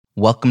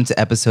Welcome to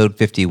episode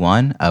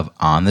 51 of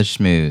On the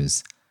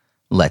Schmooze.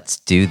 Let's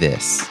do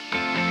this.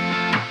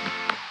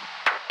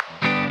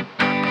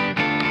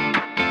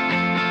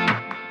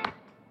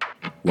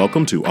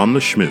 Welcome to On the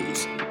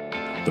Schmooze,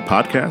 the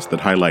podcast that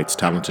highlights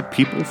talented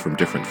people from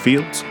different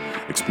fields,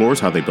 explores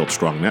how they built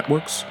strong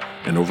networks,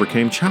 and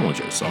overcame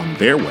challenges on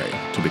their way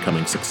to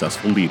becoming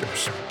successful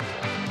leaders.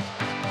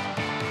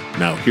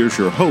 Now here's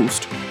your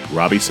host,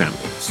 Robbie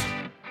Samuels.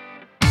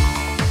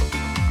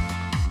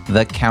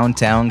 The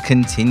countdown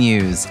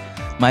continues.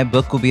 My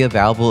book will be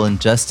available in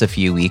just a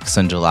few weeks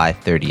on July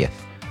 30th.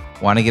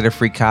 Want to get a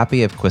free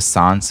copy of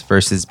Croissants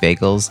versus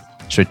Bagels,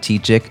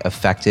 Strategic,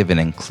 Effective, and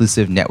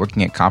Inclusive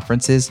Networking at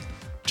Conferences?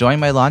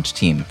 Join my launch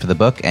team for the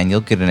book and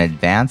you'll get an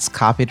advanced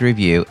copied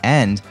review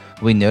and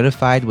will be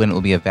notified when it will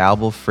be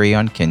available free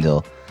on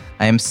Kindle.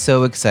 I am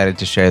so excited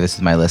to share this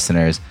with my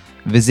listeners.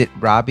 Visit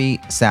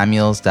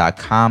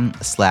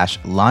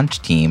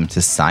robbiesamuels.com/launch team to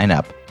sign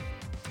up.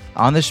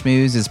 On the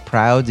Schmooze is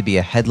proud to be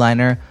a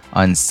headliner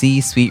on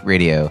C-Suite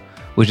Radio,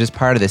 which is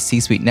part of the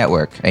C-Suite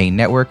Network, a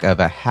network of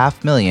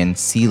 500,000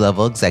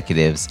 C-level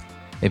executives.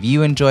 If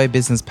you enjoy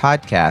business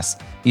podcasts,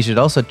 you should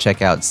also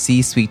check out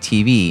C-Suite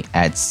TV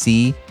at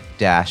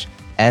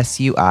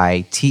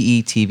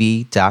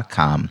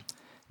c-suitetv.com.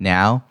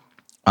 Now,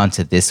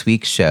 onto this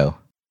week's show.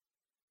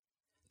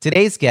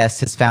 Today's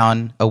guest has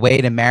found a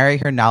way to marry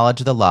her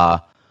knowledge of the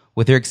law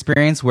with her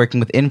experience working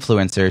with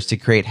influencers to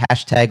create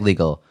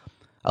 #legal,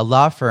 a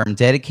law firm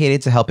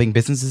dedicated to helping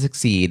businesses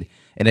succeed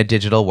in a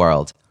digital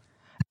world.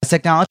 As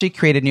technology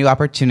created new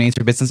opportunities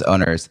for business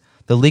owners,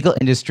 the legal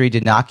industry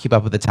did not keep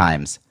up with the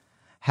times.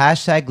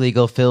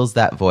 #legal fills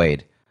that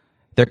void.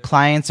 Their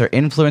clients are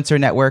influencer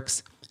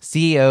networks,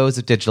 CEOs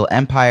of digital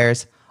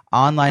empires,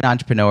 online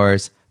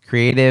entrepreneurs,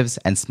 creatives,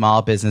 and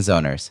small business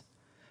owners.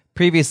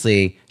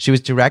 Previously, she was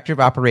Director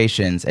of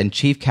Operations and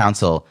Chief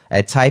Counsel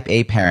at Type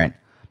A Parent,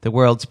 the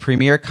world's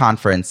premier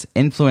conference,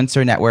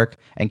 influencer network,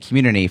 and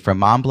community for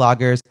mom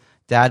bloggers,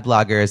 dad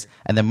bloggers,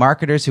 and the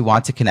marketers who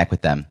want to connect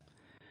with them.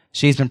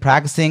 She's been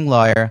practicing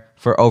lawyer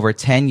for over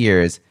 10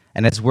 years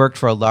and has worked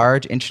for a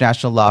large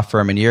international law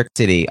firm in New York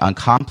City on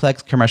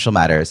complex commercial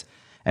matters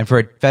and for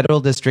a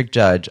federal district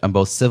judge on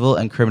both civil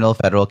and criminal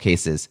federal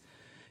cases.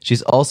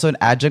 She's also an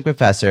adjunct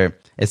professor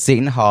at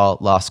Seton Hall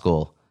Law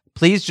School.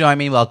 Please join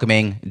me in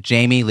welcoming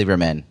Jamie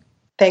Lieberman.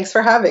 Thanks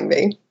for having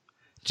me.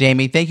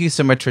 Jamie, thank you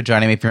so much for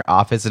joining me from your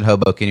office in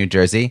Hoboken, New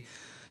Jersey.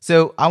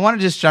 So I want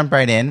to just jump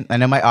right in. I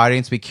know my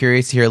audience will be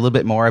curious to hear a little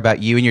bit more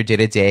about you and your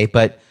day-to-day,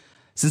 but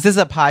since this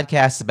is a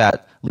podcast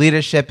about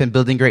leadership and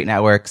building great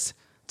networks,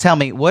 tell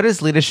me, what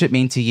does leadership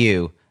mean to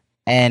you?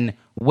 And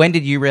when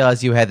did you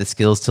realize you had the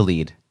skills to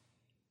lead?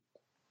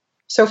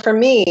 So for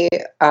me,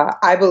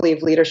 I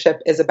believe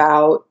leadership is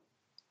about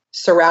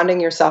surrounding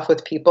yourself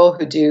with people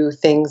who do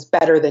things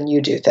better than you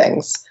do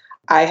things.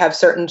 I have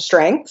certain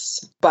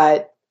strengths,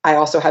 but I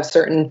also have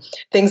certain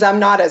things I'm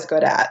not as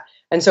good at.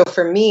 And so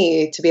for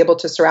me, to be able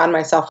to surround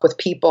myself with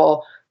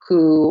people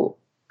who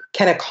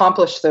can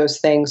accomplish those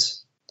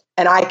things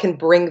and I can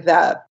bring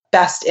the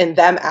best in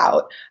them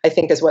out, I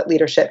think is what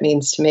leadership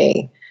means to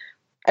me.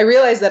 I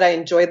realized that I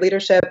enjoyed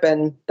leadership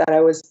and that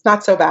I was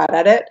not so bad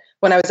at it.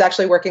 When I was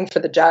actually working for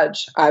the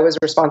judge, I was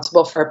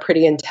responsible for a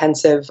pretty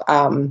intensive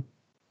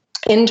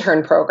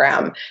intern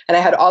program. And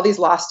I had all these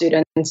law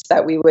students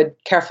that we would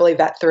carefully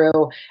vet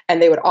through, and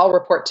they would all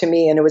report to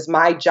me. And it was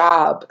my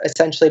job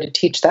essentially to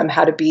teach them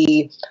how to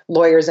be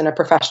lawyers in a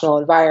professional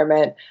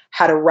environment,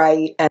 how to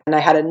write. And I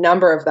had a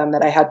number of them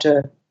that I had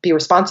to be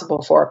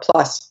responsible for,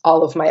 plus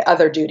all of my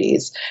other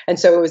duties. And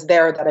so it was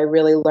there that I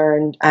really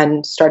learned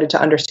and started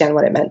to understand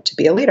what it meant to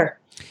be a leader.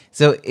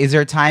 So is there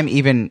a time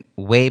even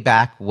way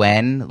back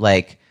when,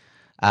 like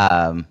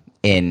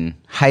in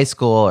high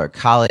school or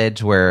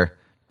college, where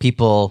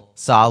people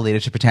saw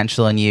leadership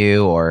potential in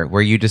you, or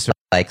where you just sort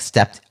of like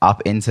stepped up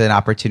into an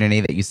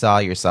opportunity that you saw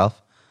yourself?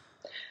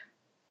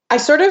 I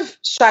sort of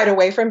shied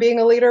away from being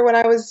a leader when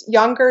I was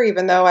younger,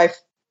 even though I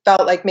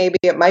felt like maybe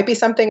it might be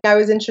something I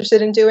was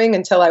interested in doing,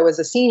 until I was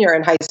a senior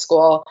in high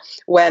school,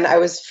 when I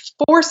was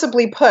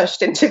forcibly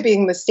pushed into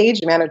being the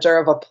stage manager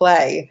of a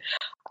play.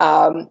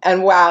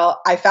 And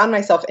while I found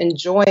myself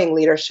enjoying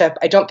leadership,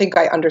 I don't think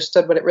I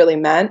understood what it really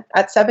meant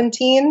at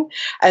 17.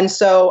 And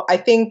so I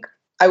think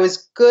I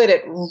was good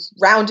at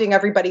rounding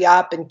everybody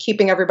up and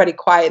keeping everybody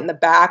quiet in the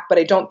back, but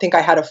I don't think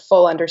I had a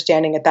full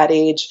understanding at that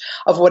age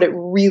of what it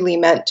really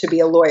meant to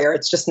be a lawyer.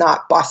 It's just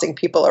not bossing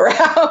people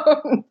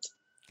around.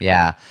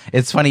 Yeah.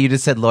 It's funny you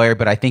just said lawyer,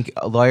 but I think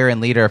lawyer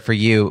and leader for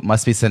you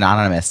must be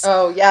synonymous.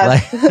 Oh,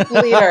 yes.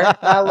 Leader,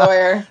 not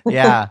lawyer.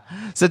 Yeah.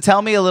 So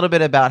tell me a little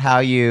bit about how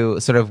you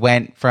sort of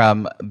went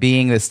from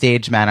being the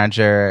stage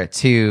manager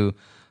to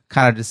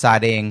kind of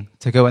deciding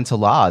to go into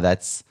law.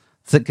 That's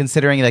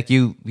considering like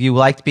you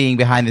liked being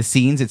behind the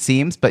scenes, it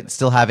seems, but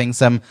still having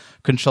some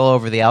control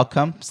over the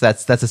outcome. So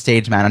that's a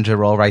stage manager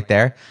role right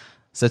there.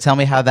 So tell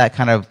me how that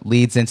kind of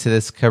leads into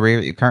this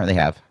career that you currently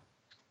have.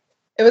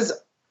 It was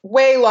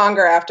way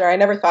longer after. I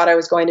never thought I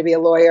was going to be a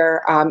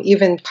lawyer.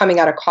 Even coming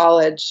out of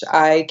college,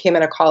 I came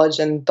out of college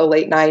in the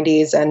late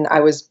 90s and I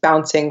was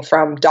bouncing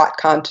from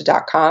 .com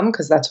to .com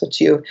because that's what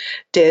you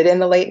did in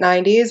the late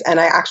 90s. And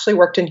I actually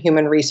worked in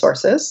human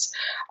resources,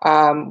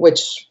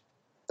 which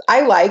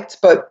I liked,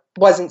 but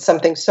wasn't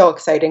something so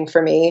exciting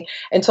for me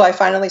until I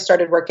finally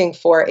started working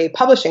for a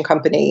publishing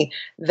company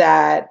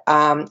that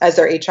as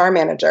their HR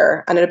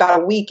manager. And at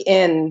about a week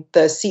in,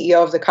 the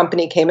CEO of the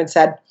company came and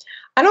said,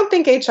 I don't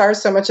think HR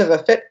is so much of a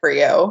fit for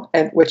you.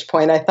 At which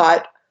point I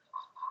thought,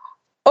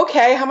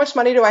 okay, how much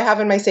money do I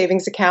have in my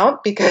savings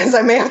account? Because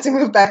I may have to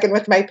move back in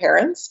with my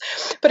parents.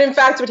 But in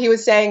fact, what he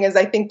was saying is,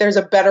 I think there's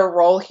a better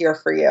role here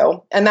for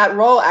you. And that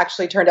role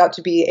actually turned out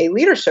to be a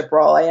leadership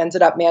role. I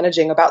ended up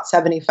managing about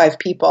 75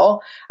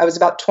 people. I was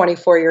about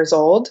 24 years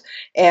old,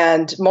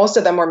 and most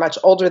of them were much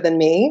older than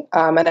me.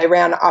 And I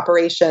ran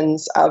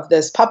operations of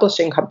this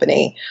publishing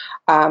company.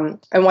 And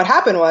what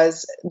happened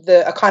was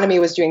the economy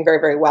was doing very,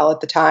 very well at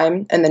the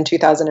time. And then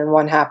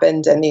 2001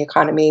 happened and the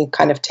economy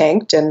kind of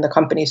tanked and the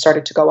company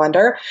started to go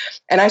under.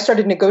 And I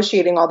started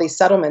negotiating all these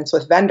settlements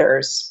with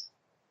vendors,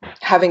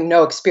 having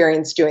no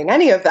experience doing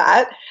any of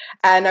that.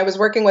 And I was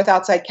working with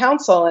outside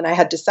counsel, and I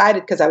had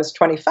decided, because I was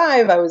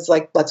 25, I was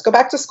like, let's go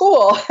back to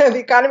school. The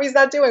economy's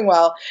not doing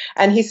well.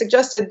 And he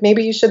suggested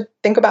maybe you should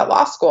think about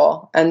law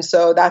school. And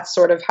so that's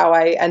sort of how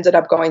I ended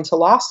up going to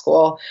law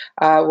school,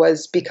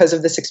 was because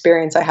of this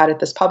experience I had at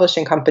this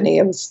publishing company.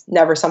 It was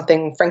never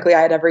something, frankly,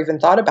 I had ever even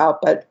thought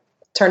about, but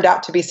turned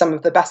out to be some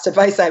of the best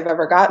advice I've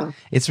ever gotten.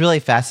 It's really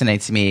fascinating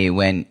to me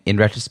when, in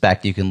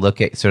retrospect, you can look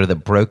at sort of the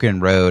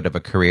broken road of a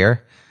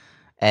career,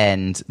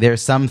 and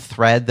there's some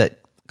thread that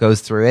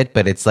goes through it,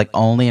 but it's like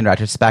only in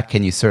retrospect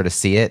can you sort of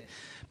see it.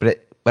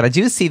 But I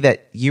do see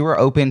that you were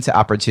open to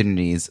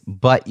opportunities,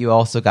 but you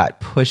also got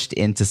pushed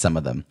into some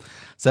of them.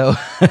 So,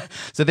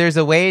 so there's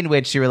a way in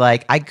which you were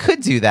like, I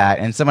could do that,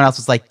 and someone else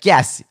was like,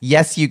 yes,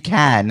 you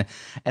can,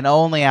 and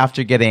only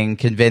after getting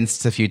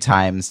convinced a few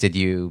times did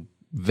you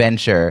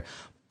venture.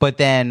 But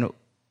then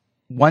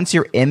once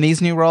you're in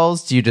these new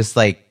roles, do you just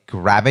like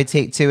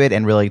gravitate to it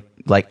and really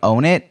like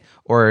own it?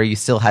 Or are you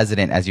still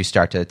hesitant as you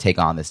start to take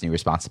on this new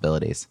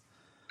responsibilities?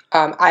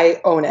 I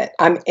own it.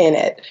 I'm in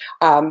it.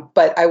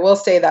 But I will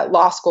say that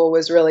law school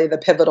was really the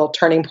pivotal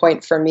turning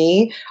point for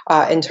me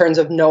in terms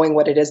of knowing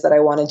what it is that I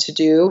wanted to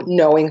do,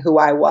 knowing who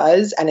I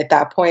was. And at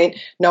that point,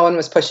 no one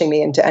was pushing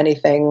me into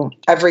anything.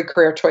 Every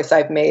career choice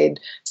I've made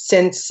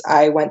since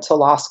I went to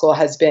law school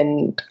has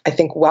been, I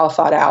think, well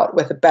thought out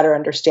with a better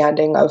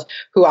understanding of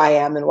who I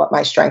am and what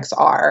my strengths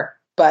are.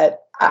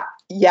 But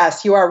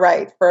yes, you are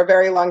right. For a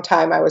very long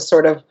time, I was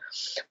sort of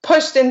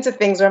pushed into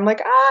things where I'm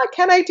like,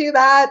 can I do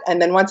that?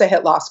 And then once I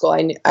hit law school,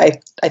 I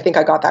think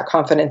I got that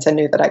confidence and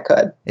knew that I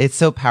could. It's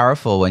so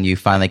powerful when you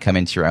finally come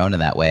into your own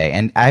in that way.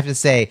 And I have to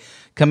say,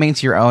 coming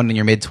to your own in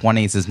your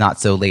mid-20s is not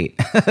so late.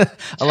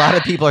 A lot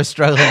of people are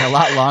struggling a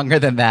lot longer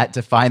than that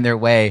to find their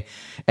way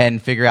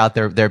and figure out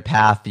their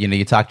path. You know,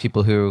 you talk to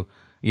people who,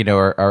 you know,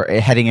 are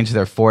heading into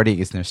their 40s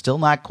and they're still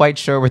not quite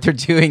sure what they're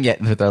doing yet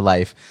with their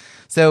life.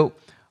 So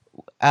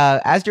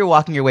as you're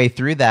walking your way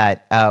through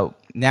that,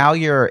 now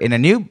you're in a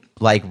new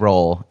like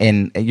role,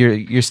 and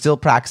you're still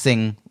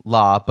practicing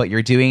law, but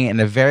you're doing it in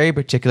a very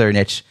particular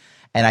niche.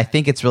 And I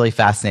think it's really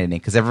fascinating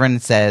because everyone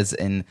says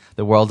in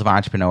the world of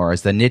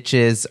entrepreneurs, the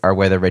niches are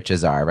where the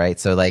riches are,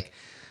 right? Or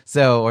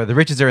the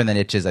riches are in the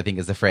niches, I think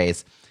is the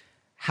phrase.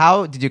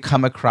 How did you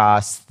come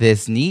across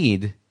this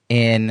need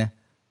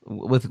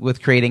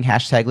with creating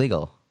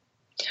 #legal?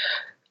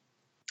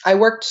 I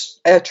worked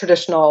a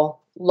traditional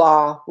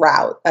law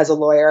route as a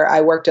lawyer.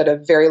 I worked at a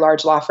very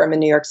large law firm in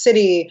New York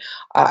City.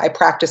 I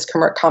practiced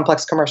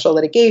complex commercial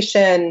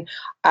litigation.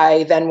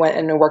 I then went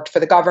and worked for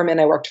the government.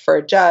 I worked for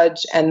a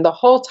judge. And the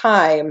whole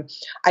time,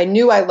 I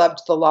knew I loved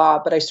the law,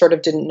 but I sort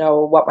of didn't know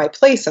what my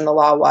place in the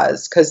law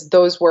was, because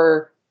those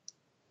were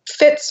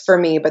fits for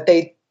me, but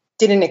they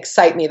didn't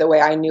excite me the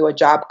way I knew a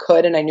job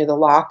could, and I knew the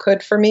law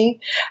could for me.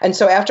 And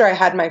so after I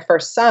had my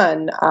first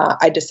son,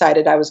 I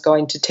decided I was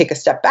going to take a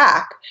step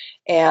back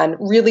and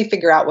really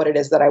figure out what it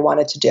is that I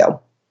wanted to do.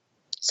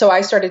 So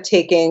I started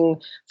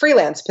taking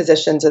freelance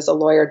positions as a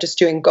lawyer, just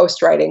doing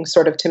ghostwriting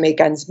sort of to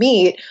make ends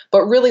meet,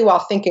 but really while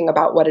thinking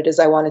about what it is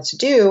I wanted to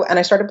do. And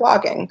I started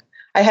blogging.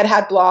 I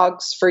had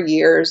blogs for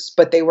years,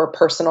 but they were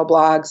personal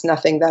blogs,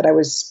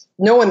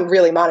 no one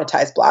really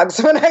monetized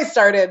blogs when I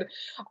started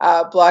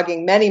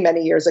blogging many,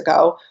 many years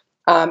ago.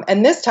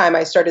 And this time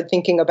I started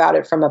thinking about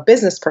it from a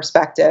business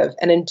perspective.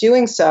 And in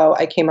doing so,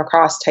 I came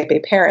across Type A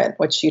Parent,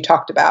 which you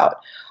talked about.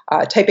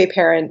 Type A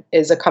Parent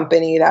is a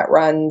company that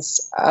runs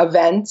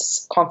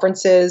events,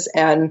 conferences,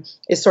 and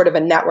is sort of a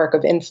network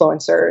of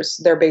influencers.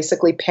 They're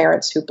basically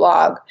parents who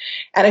blog.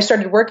 And I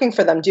started working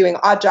for them doing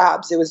odd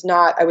jobs. I was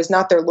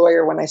not their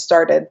lawyer when I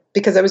started,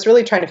 because I was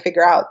really trying to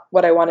figure out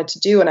what I wanted to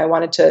do. And I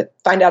wanted to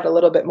find out a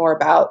little bit more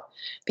about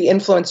the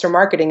influencer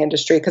marketing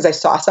industry, because I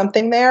saw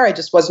something there. I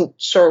just wasn't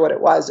sure what it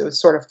was. It was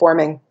sort of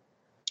forming.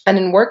 And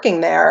in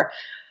working there,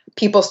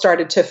 people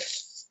started to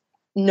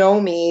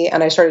know me,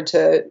 and I started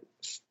to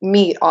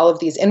meet all of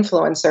these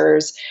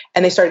influencers,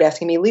 and they started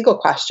asking me legal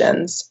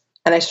questions.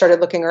 And I started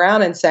looking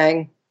around and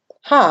saying,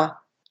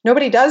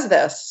 nobody does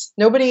this.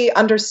 Nobody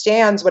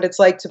understands what it's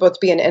like to both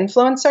be an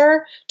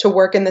influencer, to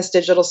work in this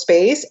digital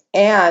space,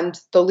 and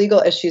the legal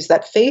issues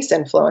that face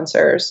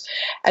influencers.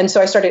 And so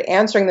I started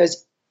answering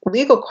those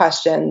legal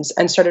questions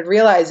and started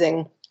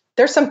realizing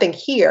there's something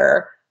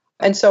here.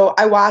 And so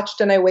I watched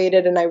and I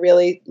waited and I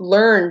really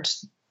learned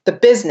the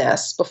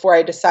business before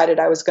I decided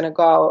I was going to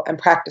go and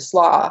practice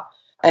law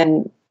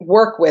and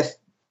work with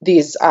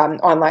these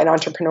online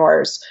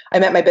entrepreneurs. I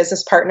met my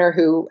business partner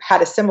who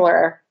had a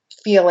similar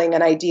feeling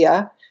and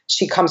idea.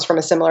 She comes from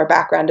a similar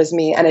background as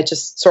me, and it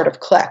just sort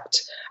of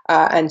clicked.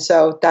 And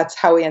so that's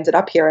how we ended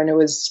up here.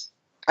 And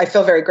I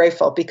feel very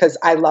grateful because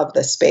I love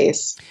this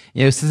space.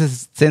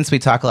 Since we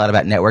talk a lot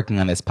about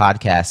networking on this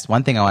podcast,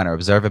 one thing I want to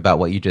observe about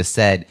what you just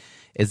said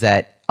is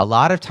that a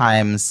lot of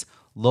times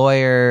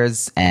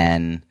lawyers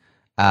and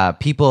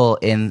people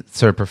in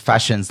sort of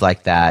professions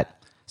like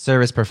that,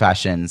 service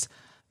professions,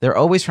 they're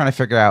always trying to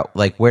figure out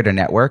like where to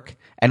network.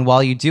 And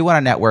while you do want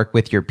to network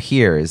with your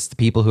peers, the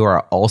people who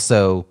are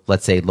also,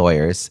 let's say,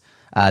 lawyers,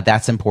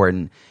 that's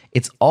important.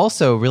 It's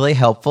also really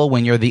helpful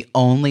when you're the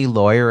only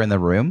lawyer in the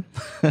room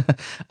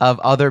of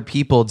other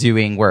people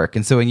doing work.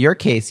 And so in your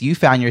case, you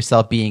found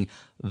yourself being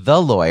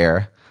the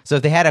lawyer. So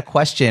if they had a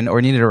question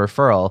or needed a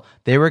referral,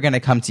 they were going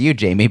to come to you,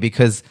 Jamie,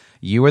 because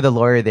you were the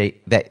lawyer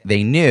that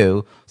they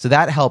knew. So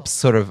that helps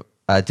sort of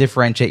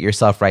differentiate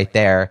yourself right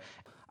there.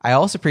 I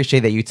also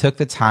appreciate that you took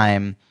the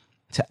time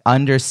to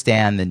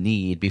understand the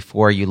need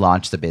before you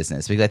launch the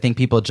business, because I think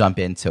people jump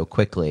in so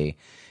quickly.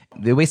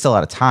 They waste a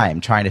lot of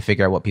time trying to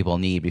figure out what people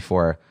need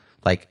before,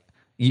 by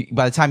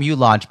the time you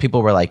launch,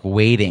 people were like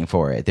waiting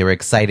for it. They were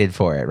excited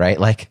for it, right?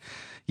 Like,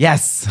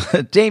 yes,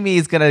 Jamie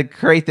is going to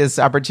create this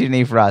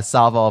opportunity for us,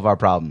 solve all of our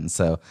problems.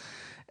 So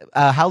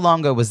how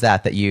long ago was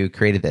that you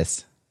created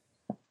this?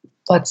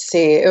 Let's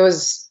see. It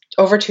was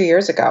over 2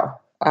 years ago.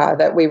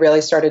 That we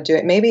really started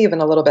doing, maybe even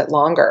a little bit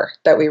longer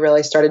that we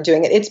really started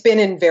doing it. It's been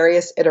in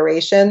various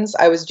iterations.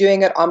 I was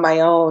doing it on my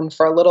own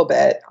for a little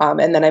bit.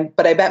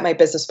 But I met my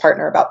business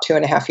partner about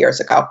 2.5 years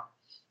ago.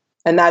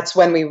 And that's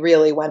when we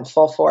really went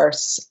full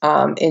force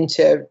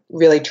into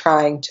really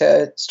trying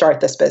to start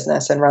this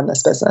business and run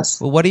this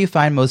business. Well, what do you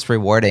find most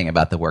rewarding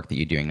about the work that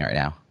you're doing right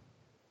now?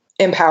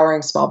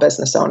 Empowering small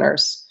business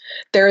owners.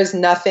 There is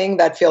nothing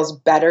that feels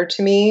better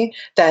to me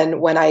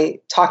than when I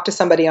talk to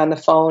somebody on the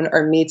phone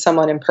or meet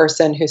someone in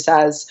person who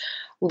says,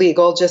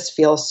 legal just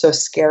feels so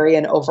scary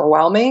and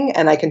overwhelming.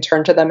 And I can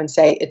turn to them and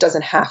say, it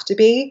doesn't have to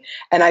be.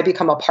 And I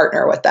become a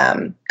partner with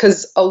them.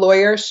 Because a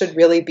lawyer should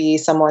really be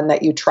someone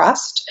that you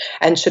trust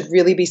and should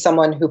really be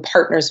someone who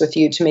partners with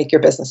you to make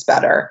your business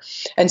better.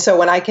 And so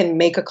when I can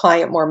make a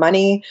client more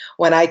money,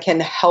 when I can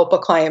help a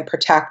client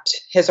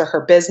protect his or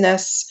her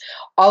business,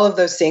 all of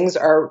those things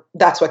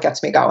that's what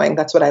gets me going.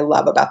 That's what I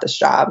love about this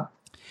job.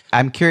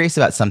 I'm curious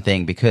about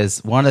something,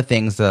 because one of the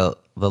things the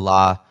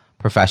law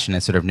profession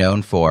is sort of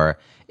known for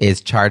is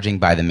charging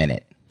by the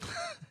minute.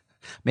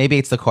 Maybe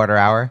it's the quarter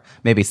hour,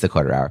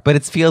 but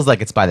it feels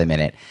like it's by the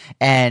minute.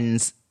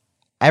 And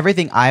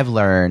everything I've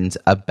learned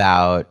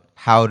about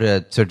how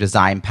to sort of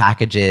design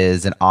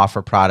packages and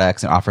offer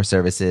products and offer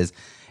services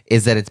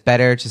is that it's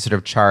better to sort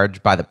of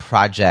charge by the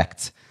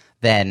project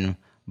than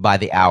by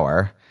the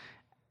hour.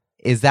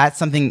 Is that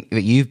something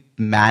that you've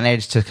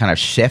managed to kind of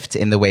shift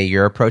in the way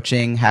you're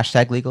approaching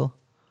 #legal?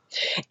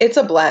 It's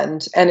a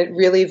blend, and it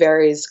really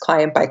varies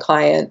client by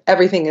client.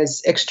 Everything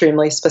is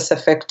extremely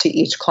specific to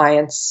each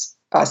client's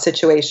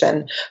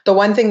situation. The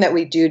one thing that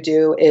we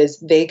do is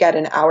they get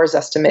an hour's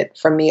estimate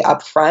from me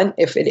up front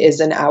if it is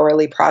an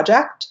hourly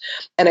project.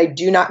 And I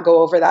do not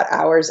go over that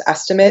hour's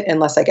estimate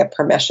unless I get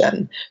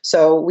permission.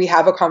 So we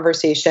have a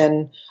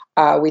conversation.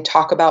 We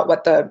talk about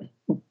what the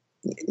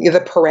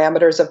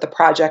parameters of the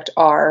project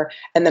are.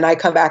 And then I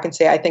come back and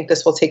say, I think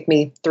this will take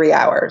me 3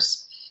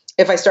 hours.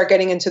 If I start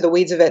getting into the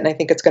weeds of it and I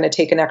think it's going to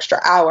take an extra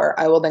hour,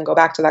 I will then go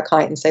back to that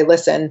client and say,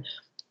 listen,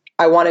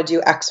 I want to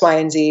do X, Y,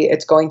 and Z.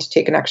 It's going to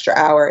take an extra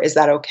hour. Is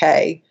that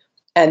okay?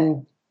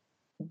 And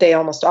they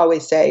almost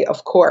always say,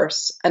 of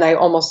course. And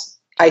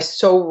I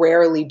so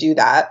rarely do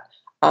that.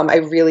 I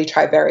really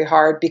try very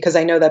hard because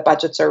I know that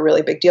budgets are a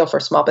really big deal for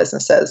small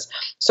businesses.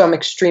 So I'm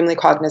extremely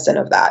cognizant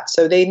of that.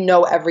 So they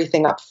know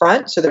everything up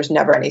front. So there's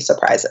never any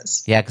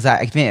surprises. Yeah, because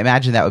I can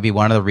imagine that would be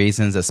one of the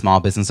reasons a small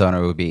business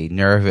owner would be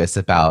nervous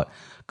about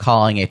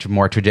calling a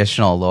more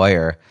traditional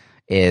lawyer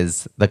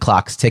is the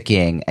clock's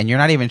ticking and you're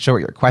not even sure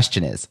what your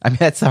question is. I mean,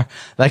 that's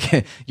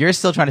like you're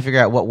still trying to figure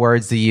out what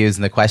words to use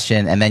in the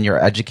question, and then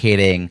you're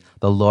educating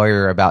the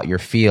lawyer about your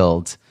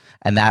field.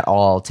 And that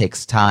all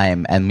takes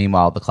time. And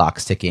meanwhile, the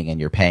clock's ticking and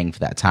you're paying for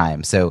that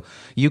time. So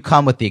you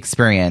come with the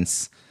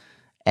experience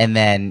and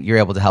then you're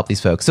able to help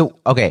these folks. So,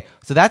 okay.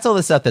 So that's all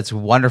the stuff that's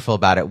wonderful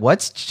about it.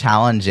 What's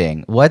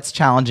challenging? What's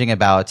challenging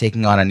about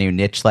taking on a new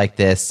niche like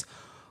this,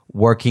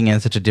 working in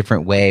such a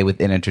different way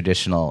within a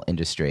traditional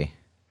industry?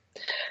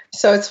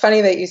 So it's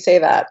funny that you say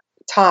that.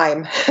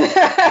 Time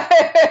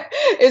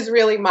is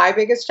really my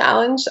biggest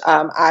challenge.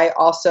 I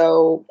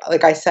also,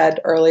 like I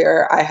said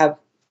earlier, I have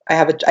I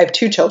have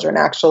two children,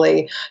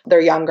 actually. They're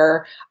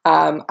younger.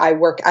 I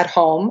work at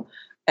home,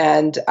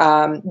 and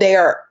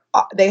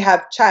they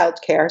have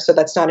childcare, so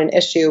that's not an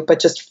issue, but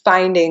just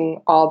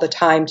finding all the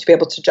time to be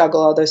able to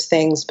juggle all those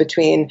things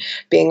between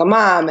being a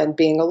mom and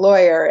being a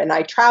lawyer. And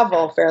I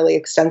travel fairly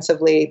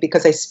extensively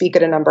because I speak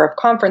at a number of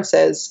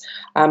conferences,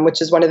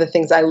 which is one of the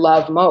things I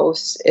love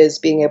most, is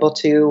being able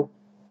to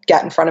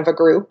get in front of a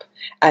group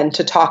and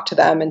to talk to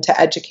them and to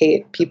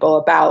educate people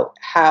about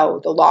how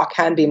the law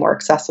can be more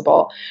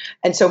accessible.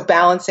 And so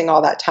balancing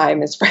all that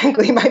time is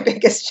frankly my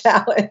biggest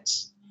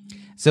challenge.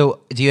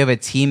 So do you have a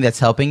team that's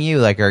helping you?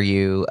 Like, are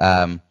you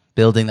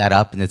building that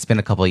up? And it's been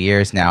a couple of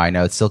years now. I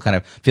know it still kind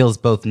of feels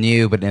both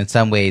new, but in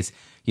some ways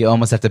you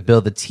almost have to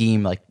build the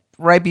team like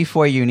right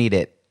before you need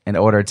it in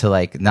order to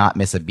like not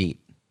miss a beat.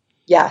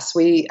 Yes,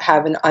 we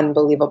have an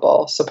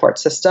unbelievable support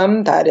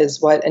system. That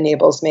is what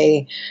enables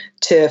me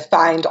to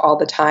find all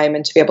the time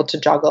and to be able to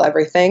juggle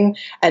everything.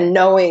 And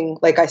knowing,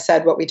 like I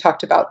said, what we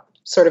talked about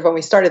sort of when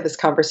we started this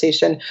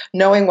conversation,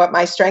 knowing what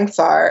my strengths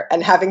are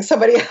and having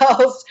somebody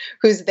else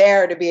who's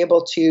there to be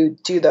able to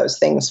do those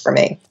things for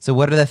me. So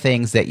what are the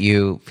things that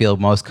you feel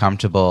most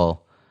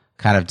comfortable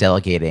kind of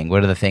delegating?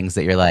 What are the things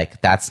that you're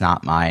like, that's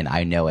not mine,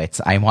 I know it,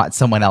 I want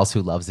someone else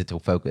who loves it to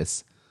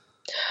focus?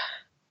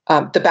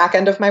 The back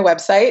end of my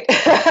website,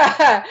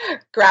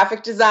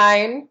 graphic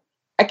design,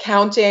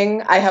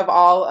 accounting. I have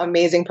all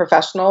amazing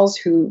professionals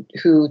who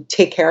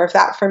take care of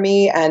that for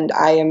me. And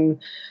I am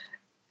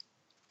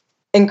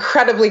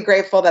incredibly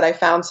grateful that I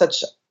found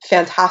such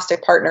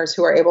fantastic partners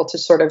who are able to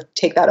sort of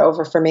take that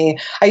over for me.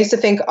 I used to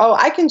think, oh,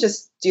 I can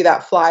just do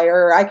that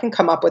flyer, or I can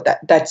come up with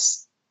that.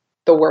 That's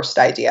the worst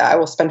idea. I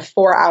will spend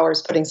 4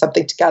 hours putting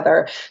something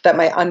together that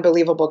my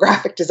unbelievable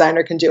graphic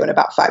designer can do in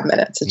about 5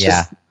 minutes.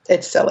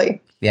 It's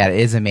silly. Yeah,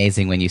 it is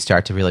amazing when you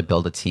start to really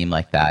build a team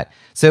like that.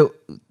 So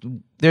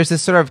there's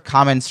this sort of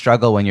common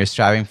struggle when you're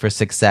striving for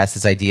success,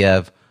 this idea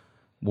of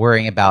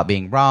worrying about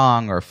being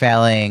wrong or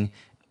failing.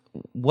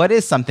 What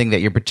is something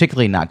that you're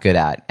particularly not good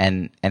at,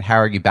 and how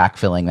are you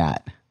backfilling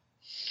that?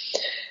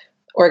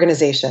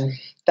 Organization.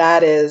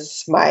 That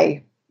is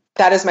my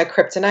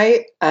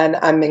kryptonite, and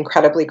I'm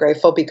incredibly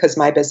grateful because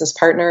my business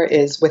partner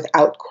is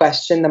without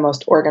question the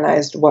most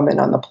organized woman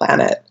on the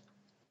planet.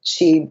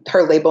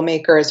 Her label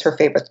maker is her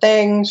favorite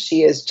thing.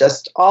 She is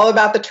just all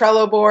about the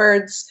Trello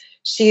boards.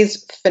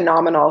 She's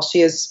phenomenal.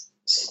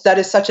 That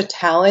is such a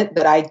talent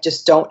that I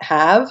just don't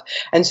have.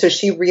 And so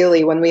she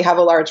really, when we have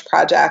a large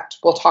project,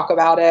 we'll talk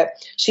about it.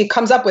 She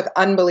comes up with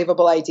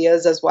unbelievable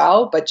ideas as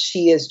well, but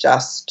she is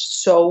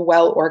just so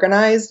well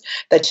organized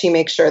that she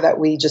makes sure that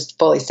we just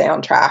fully stay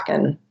on track.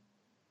 And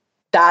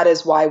that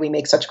is why we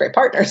make such great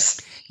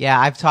partners. Yeah,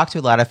 I've talked to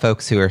a lot of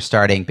folks who are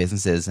starting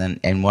businesses,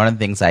 and one of the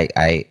things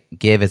I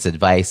give as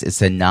advice is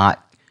to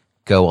not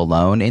go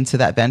alone into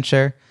that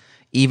venture,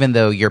 even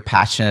though you're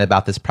passionate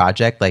about this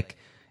project. Like,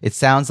 it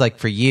sounds like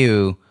for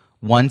you,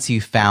 once you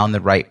found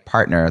the right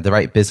partner, the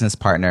right business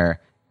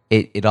partner,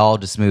 it all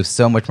just moves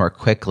so much more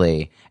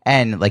quickly.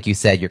 And like you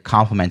said, you're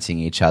complementing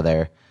each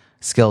other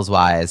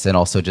skills-wise, and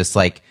also just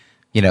like,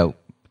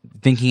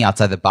 thinking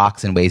outside the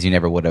box in ways you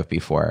never would have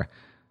before.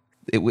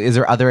 Is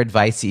there other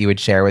advice that you would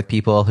share with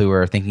people who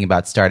are thinking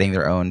about starting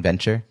their own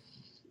venture?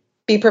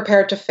 Be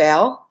prepared to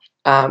fail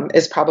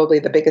is probably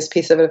the biggest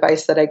piece of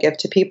advice that I give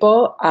to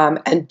people.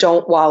 And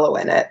don't wallow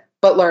in it,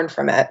 but learn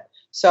from it.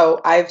 So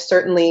I've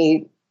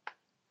certainly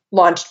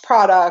launched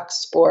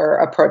products or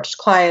approached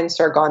clients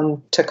or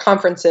gone to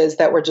conferences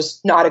that were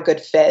just not a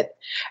good fit.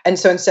 And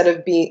so instead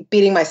of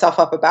beating myself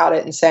up about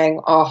it and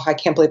saying, oh, I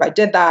can't believe I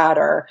did that,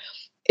 or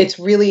it's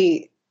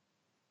really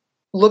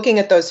looking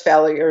at those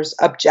failures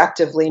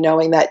objectively,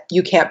 knowing that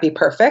you can't be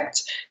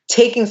perfect,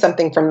 taking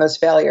something from those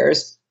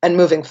failures and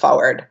moving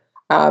forward.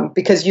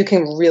 Because you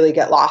can really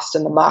get lost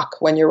in the muck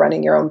when you're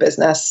running your own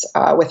business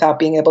without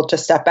being able to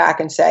step back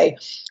and say,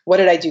 what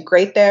did I do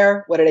great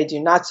there? What did I do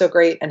not so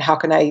great? And how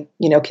can I,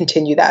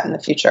 continue that in the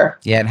future?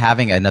 Yeah, and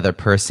having another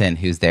person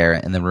who's there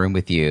in the room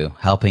with you,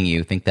 helping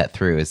you think that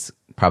through is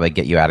probably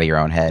get you out of your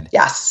own head.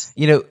 Yes.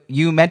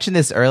 You mentioned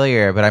this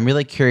earlier, but I'm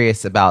really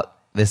curious about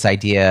this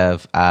idea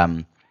of,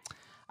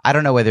 I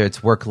don't know whether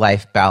it's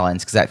work-life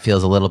balance, because that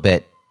feels a little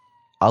bit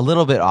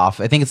off.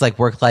 I think it's like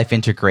work-life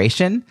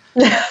integration.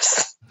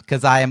 Yes.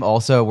 Because I am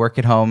also a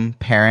work-at-home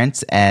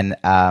parent, and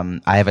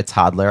I have a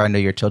toddler. I know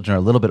your children are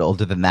a little bit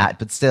older than that,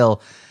 but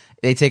still,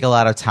 they take a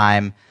lot of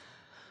time.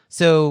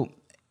 So,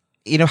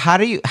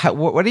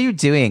 what are you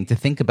doing to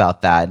think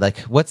about that? Like,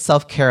 what's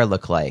self-care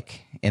look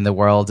like in the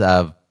world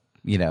of,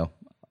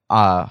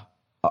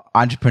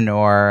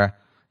 entrepreneur,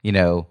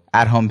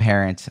 at-home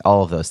parent,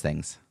 all of those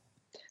things?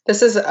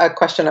 This is a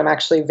question I'm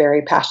actually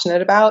very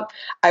passionate about.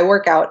 I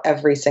work out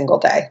every single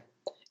day.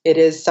 It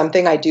is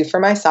something I do for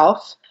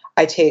myself.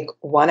 I take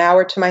 1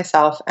 hour to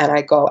myself and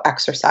I go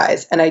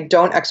exercise. And I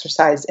don't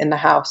exercise in the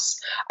house.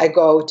 I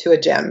go to a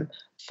gym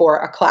for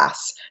a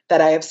class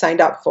that I have signed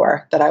up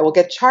for that I will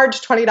get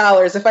charged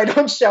 $20 if I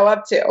don't show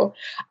up to.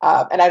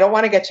 And I don't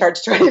want to get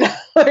charged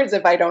 $20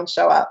 if I don't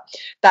show up.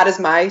 That is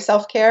my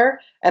self-care,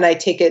 and I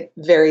take it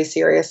very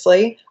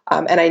seriously.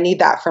 And I need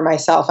that for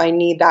myself. I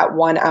need that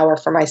 1 hour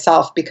for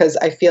myself because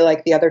I feel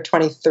like the other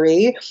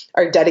 23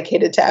 are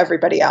dedicated to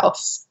everybody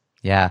else.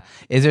 Yeah.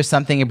 Is there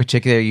something in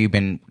particular you've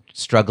been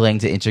struggling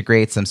to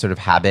integrate, some sort of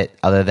habit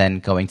other than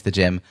going to the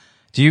gym?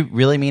 Do you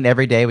really mean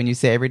every day when you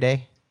say every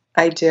day?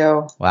 I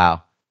do.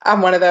 Wow.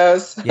 I'm one of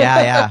those.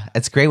 Yeah.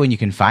 It's great when you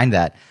can find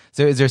that.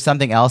 So is there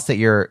something else that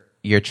you're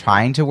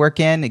trying to work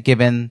in,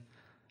 given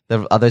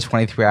the other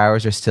 23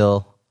 hours are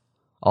still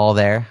all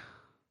there?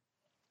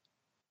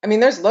 I mean,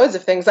 there's loads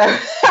of things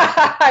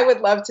I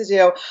would love to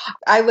do.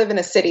 I live in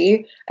a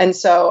city, and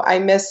so I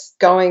miss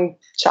going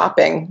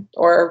shopping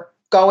or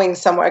going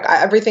somewhere.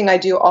 Everything I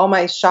do, all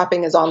my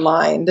shopping is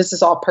online. This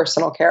is all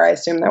personal care, I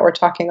assume that we're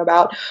talking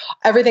about.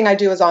 Everything I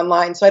do is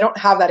online. So I don't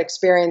have that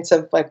experience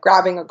of like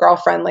grabbing a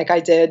girlfriend like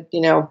I did,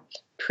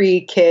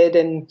 pre-kid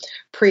and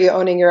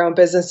pre-owning your own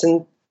business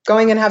and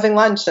going and having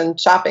lunch and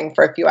shopping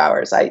for a few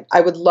hours. I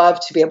would love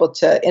to be able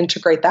to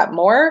integrate that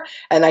more.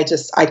 And I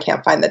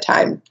can't find the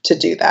time to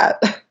do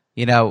that.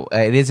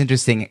 It is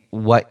interesting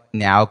what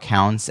now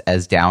counts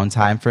as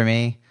downtime for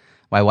me.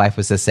 My wife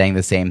was just saying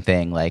the same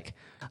thing, like,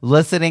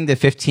 listening to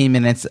 15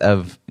 minutes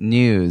of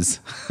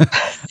news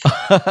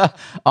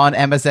on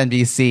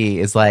MSNBC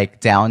is like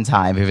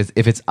downtime.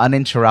 If it's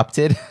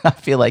uninterrupted, I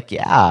feel like,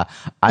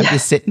 I'm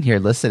just sitting here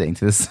listening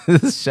to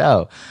this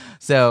show.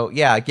 So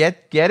get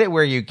it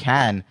where you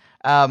can.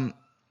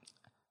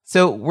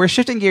 So we're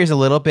shifting gears a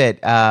little bit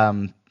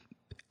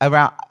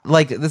around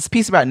like this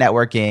piece about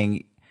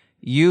networking.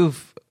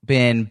 You've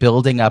been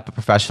building up a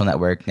professional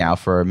network now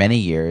for many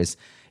years.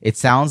 It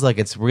sounds like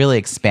it's really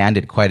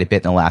expanded quite a bit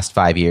in the last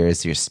 5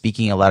 years. You're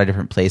speaking a lot of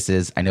different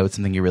places. I know it's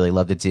something you really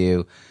love to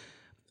do.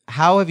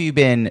 How have you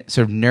been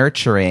sort of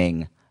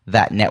nurturing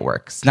that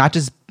network? Not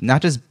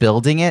just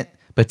building it,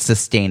 but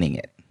sustaining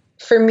it.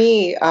 For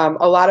me,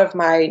 a lot of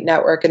my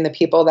network and the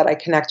people that I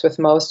connect with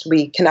most,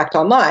 we connect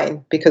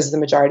online because the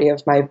majority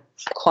of my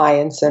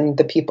clients and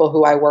the people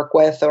who I work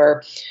with,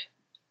 or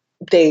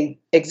they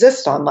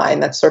exist online.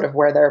 That's sort of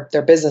where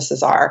their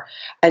businesses are.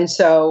 And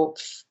so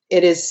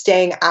it is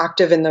staying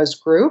active in those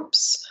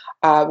groups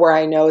where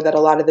I know that a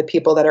lot of the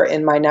people that are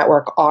in my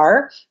network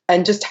are,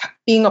 and just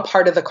being a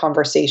part of the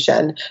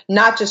conversation,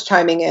 not just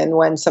chiming in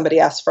when somebody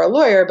asks for a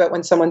lawyer, but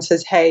when someone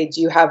says, hey, do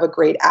you have a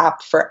great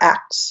app for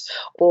X?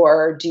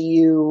 Or do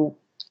you,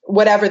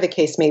 whatever the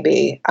case may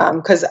be,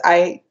 because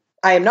I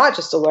am not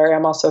just a lawyer,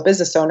 I'm also a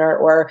business owner.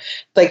 Or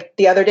like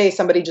the other day,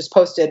 somebody just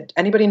posted,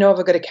 anybody know of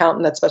a good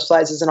accountant that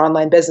specializes in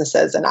online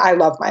businesses? And I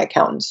love my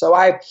accountant. So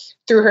I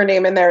threw her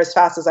name in there as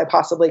fast as I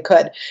possibly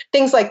could.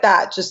 Things like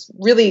that, just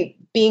really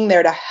being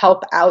there to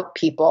help out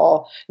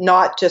people,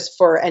 not just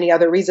for any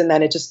other reason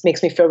than it just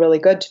makes me feel really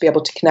good to be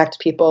able to connect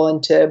people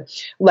and to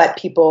let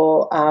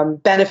people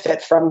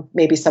benefit from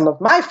maybe some of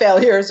my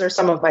failures or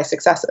some of my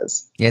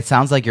successes. Yeah, it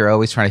sounds like you're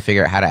always trying to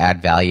figure out how to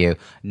add value,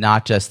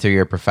 not just through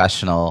your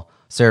professional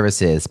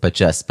services, but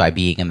just by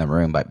being in the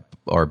room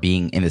or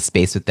being in the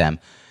space with them.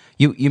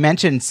 You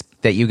mentioned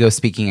that you go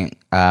speaking,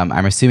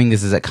 I'm assuming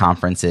this is at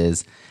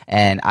conferences,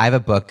 and I have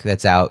a book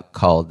that's out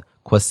called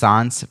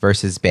Croissants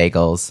versus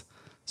Bagels,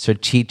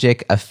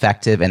 Strategic,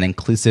 Effective, and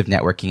Inclusive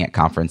Networking at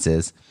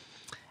Conferences.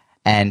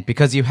 And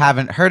because you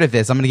haven't heard of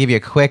this, I'm going to give you a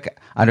quick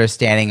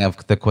understanding of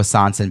the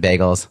croissants and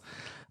bagels.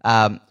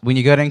 When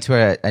you go into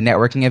a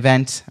networking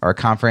event or a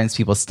conference,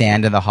 people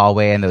stand in the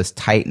hallway in those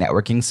tight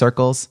networking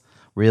circles,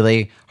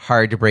 really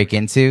hard to break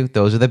into.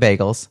 Those are the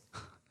bagels.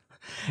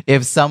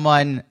 If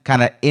someone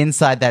kind of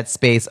inside that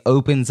space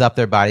opens up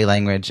their body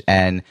language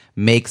and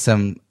makes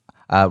some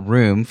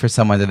room for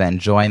someone to then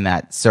join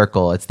that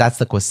circle, that's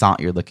the croissant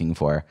you're looking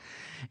for.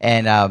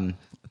 And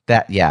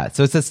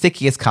so it's the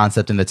stickiest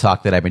concept in the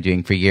talk that I've been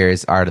doing for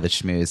years, Art of the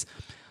Schmooze.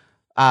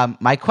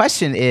 My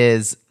question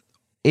is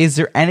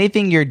there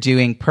anything you're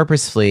doing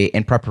purposefully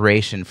in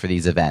preparation for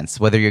these events,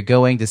 whether you're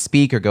going to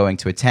speak or going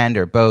to attend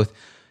or both?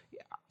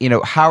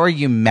 How are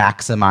you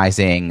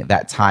maximizing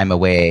that time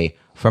away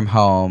from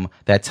home,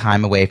 that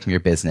time away from your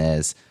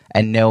business,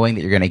 and knowing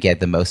that you're going to get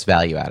the most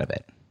value out of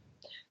it?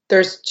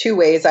 There's two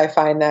ways I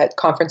find that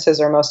conferences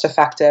are most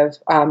effective.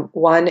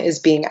 One is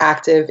being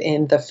active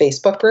in the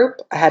Facebook group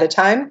ahead of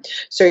time.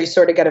 So you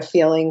sort of get a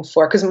feeling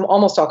for, because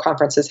almost all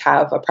conferences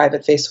have a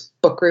private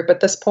Facebook group at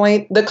this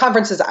point. The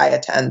conferences I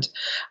attend,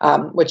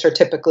 which are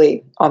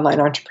typically online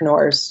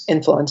entrepreneurs,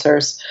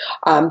 influencers.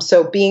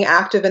 So being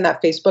active in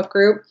that Facebook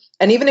group,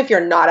 and even if you're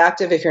not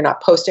active, if you're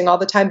not posting all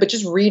the time, but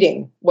just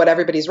reading what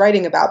everybody's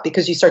writing about,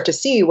 because you start to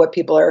see what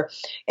people are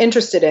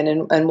interested in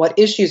and what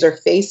issues are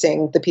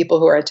facing the people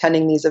who are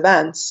attending these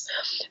events.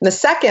 And the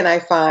second I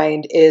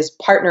find is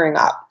partnering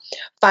up,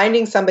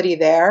 finding somebody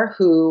there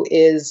who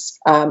is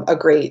a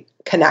great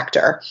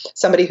connector,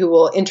 somebody who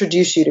will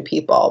introduce you to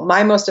people.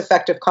 My most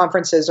effective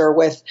conferences are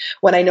with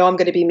when I know I'm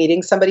going to be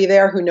meeting somebody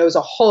there who knows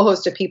a whole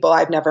host of people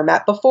I've never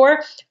met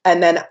before.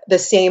 And then the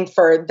same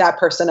for that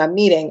person I'm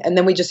meeting. And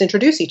then we just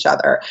introduce each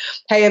other.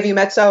 Hey, have you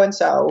met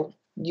so-and-so?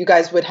 You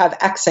guys would have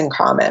X in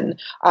common.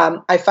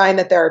 I find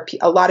that there are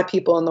a lot of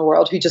people in the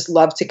world who just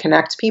love to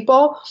connect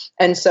people.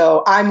 And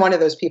so I'm one of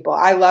those people.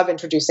 I love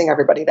introducing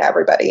everybody to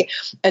everybody.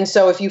 And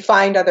so if you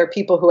find other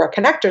people who are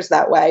connectors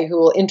that way, who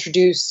will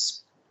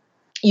introduce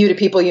you to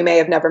people you may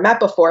have never met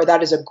before,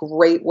 that is a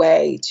great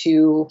way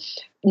to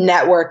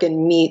network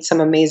and meet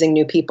some amazing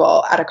new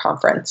people at a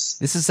conference.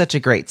 This is such a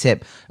great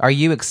tip. Are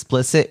you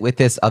explicit with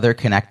this other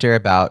connector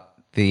about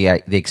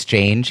the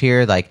exchange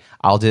here? Like,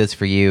 I'll do this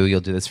for you, you'll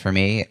do this for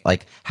me.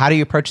 Like, how do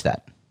you approach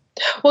that?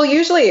 Well,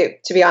 usually,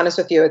 to be honest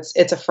with you,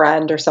 it's a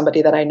friend or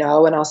somebody that I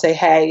know, and I'll say,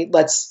 hey,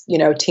 let's,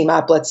 team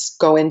up, let's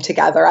go in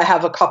together. I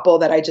have a couple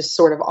that I just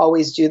sort of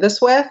always do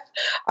this with,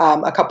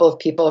 a couple of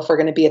people if we're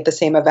going to be at the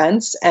same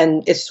events,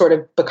 and it's sort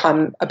of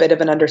become a bit of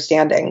an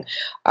understanding.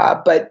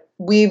 But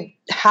we've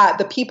had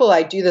the people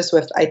I do this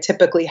with, I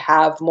typically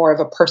have more of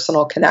a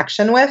personal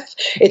connection with.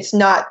 It's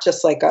not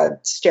just like a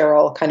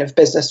sterile kind of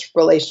business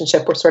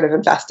relationship. We're sort of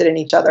invested in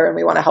each other and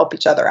we want to help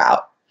each other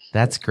out.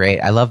 That's great.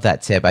 I love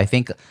that tip. I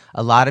think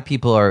a lot of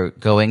people are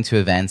going to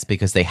events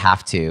because they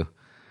have to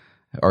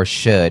or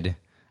should.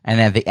 And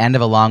at the end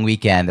of a long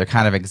weekend, they're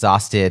kind of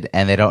exhausted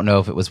and they don't know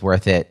if it was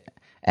worth it.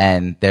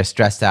 And they're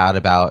stressed out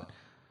about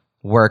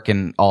work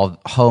and all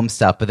home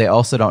stuff, but they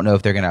also don't know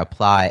if they're going to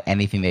apply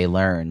anything they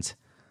learned,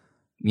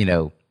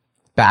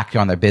 back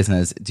on their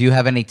business. Do you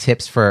have any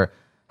tips for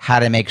how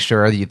to make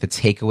sure that the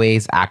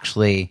takeaways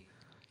actually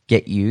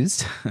get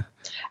used?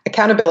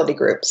 Accountability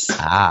groups.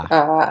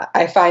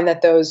 I find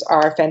that those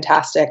are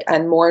fantastic,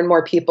 and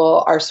more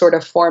people are sort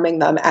of forming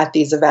them at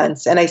these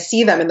events, and I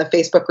see them in the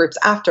Facebook groups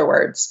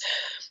afterwards.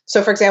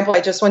 So, for example,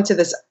 I just went to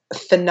this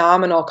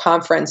phenomenal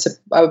conference.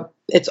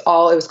 It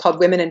was called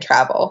Women in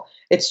Travel.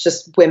 It's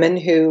just women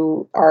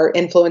who are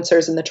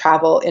influencers in the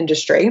travel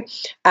industry.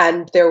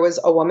 And there was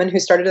a woman who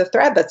started a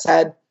thread that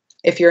said,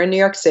 if you're in New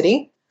York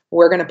City,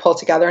 we're going to pull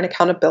together an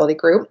accountability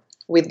group.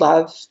 We'd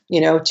love,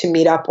 to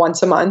meet up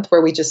once a month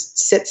where we just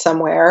sit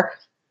somewhere,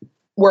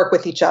 work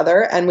with each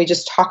other, and we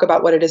just talk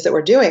about what it is that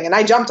we're doing. And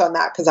I jumped on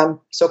that because I'm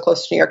so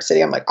close to New York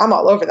City. I'm like, I'm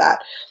all over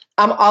that.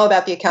 I'm all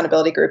about the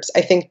accountability groups.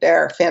 I think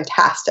they're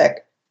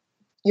fantastic.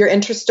 Your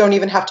interests don't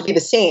even have to be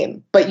the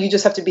same, but you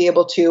just have to be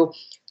able to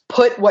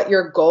put what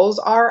your goals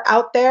are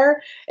out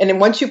there. And then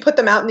once you put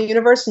them out in the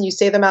universe and you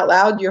say them out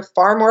loud, you're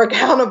far more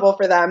accountable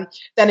for them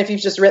than if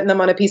you've just written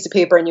them on a piece of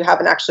paper and you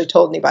haven't actually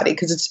told anybody,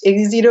 because it's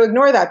easy to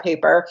ignore that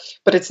paper,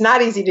 but it's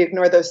not easy to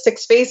ignore those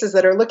 6 faces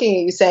that are looking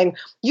at you saying,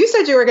 you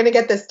said you were going to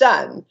get this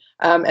done.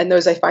 And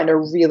those I find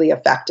are really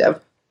effective.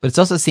 But it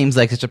also seems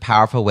like such a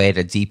powerful way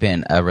to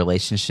deepen a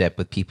relationship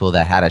with people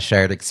that had a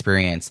shared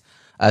experience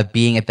of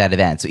being at that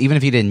event. So even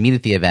if you didn't meet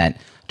at the event,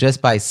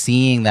 just by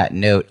seeing that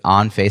note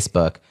on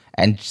Facebook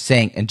and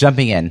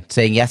jumping in,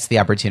 saying yes to the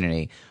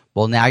opportunity,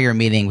 well, now you're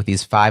meeting with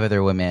these 5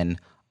 other women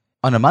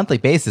on a monthly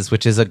basis,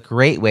 which is a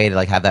great way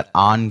to have that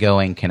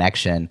ongoing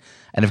connection.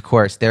 And of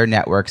course, their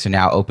networks are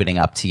now opening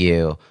up to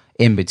you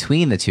in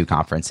between the 2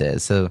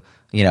 conferences. So,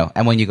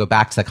 and when you go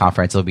back to the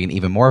conference, it'll be an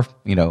even more,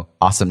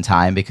 awesome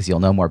time because you'll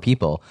know more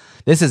people.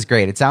 This is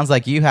great. It sounds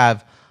like you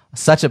have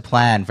such a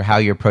plan for how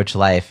you approach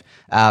life.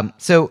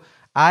 So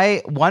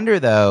I wonder,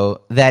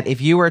 though, that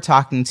if you were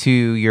talking to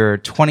your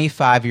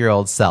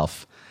 25-year-old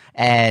self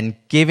and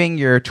giving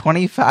your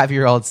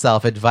 25-year-old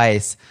self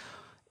advice,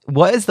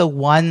 what is the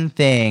one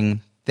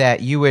thing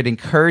that you would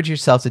encourage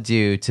yourself to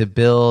do to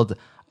build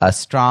a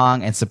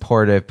strong and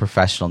supportive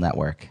professional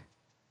network?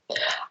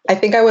 I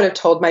think I would have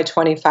told my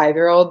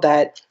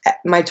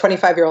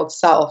 25-year-old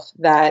self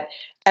that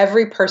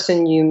every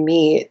person you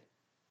meet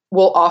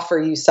will offer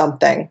you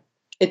something.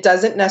 It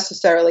doesn't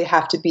necessarily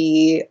have to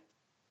be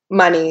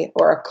money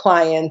or a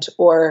client,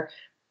 or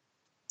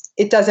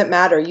it doesn't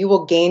matter. You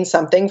will gain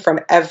something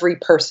from every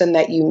person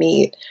that you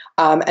meet.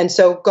 And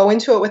so go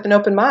into it with an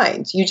open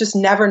mind. You just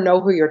never know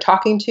who you're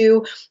talking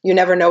to. You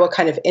never know what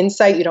kind of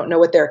insight. You don't know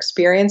what their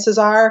experiences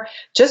are.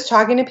 Just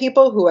talking to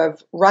people who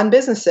have run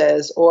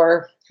businesses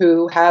or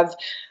who have,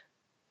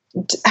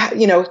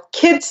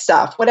 kids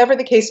stuff, whatever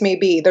the case may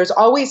be, there's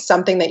always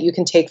something that you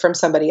can take from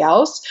somebody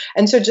else.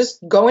 And so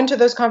just go into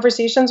those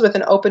conversations with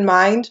an open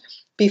mind,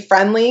 be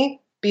friendly,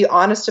 be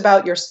honest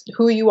about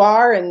who you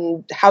are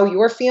and how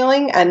you're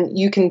feeling, and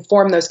you can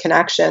form those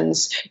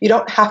connections. You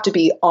don't have to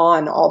be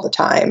on all the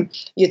time.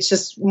 It's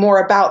just more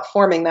about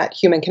forming that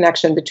human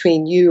connection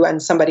between you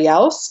and somebody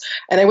else.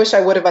 And I wish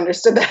I would have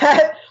understood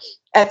that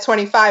at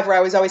 25, where I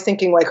was always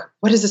thinking,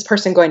 what is this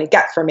person going to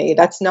get from me?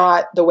 That's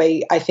not the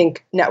way I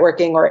think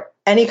networking or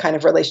any kind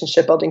of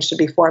relationship building should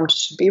be formed. It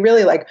should be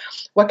really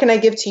what can I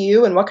give to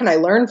you and what can I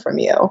learn from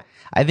you?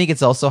 I think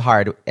it's also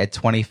hard at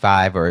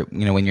 25 or,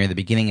 when you're in the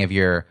beginning of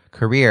your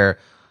career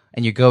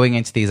and you're going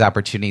into these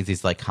opportunities,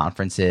 these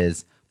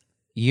conferences,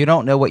 you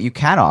don't know what you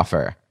can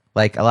offer.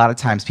 A lot of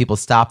times people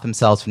stop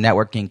themselves from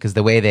networking because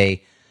the way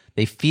they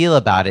they feel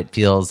about it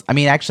feels, I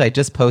mean, actually, I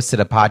just posted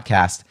a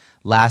podcast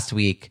last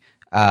week,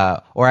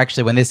 or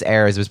actually when this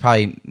airs, it was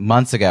probably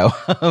months ago.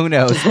 Who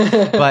knows?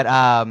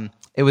 But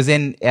it was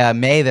in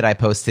May that I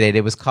posted it.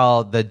 It was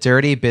called The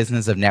Dirty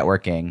Business of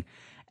Networking.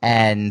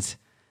 And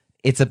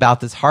it's about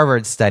this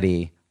Harvard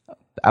study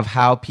of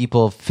how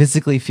people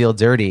physically feel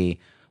dirty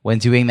when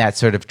doing that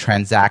sort of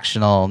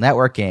transactional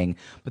networking.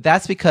 But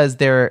that's because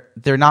they're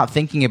not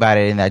thinking about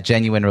it in that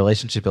genuine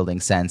relationship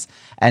building sense.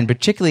 And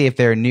particularly if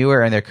they're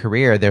newer in their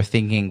career, they're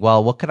thinking,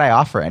 well, what could I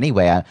offer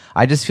anyway?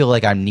 I just feel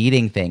like I'm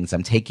needing things,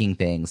 I'm taking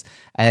things,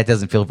 and it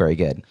doesn't feel very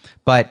good.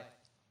 But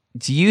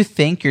do you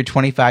think your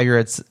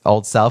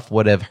 25-year-old self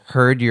would have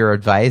heard your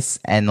advice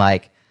and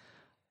like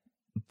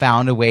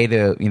found a way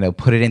to,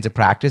 put it into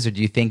practice? Or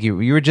do you think you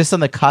were just on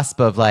the cusp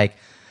of like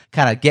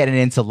kind of getting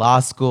into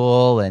law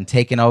school and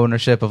taking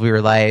ownership of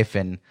your life?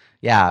 And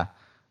yeah,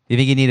 do you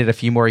think you needed a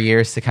few more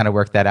years to kind of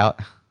work that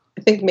out?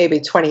 I think maybe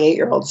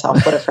 28-year-old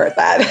self would have heard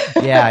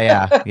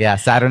that. Yeah.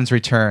 Saturn's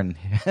return.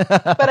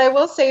 But I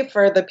will say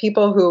for the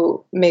people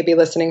who may be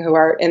listening who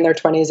are in their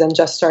 20s and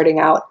just starting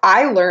out,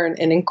 I learn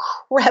an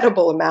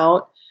incredible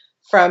amount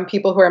from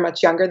people who are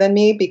much younger than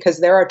me because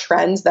there are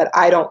trends that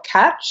I don't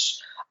catch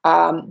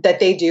that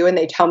they do and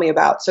they tell me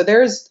about. So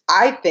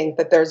I think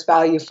that there's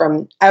value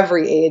from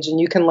every age, and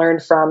you can I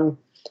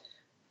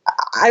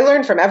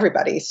learn from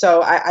everybody.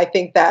 So I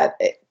think that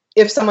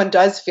if someone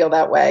does feel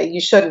that way, you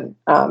shouldn't,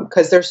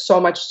 because there's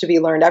so much to be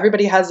learned.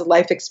 Everybody has a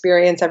life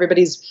experience.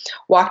 Everybody's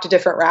walked a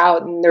different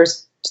route, and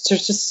there's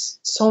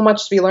just so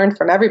much to be learned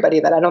from everybody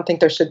that I don't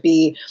think there should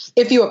be.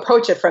 If you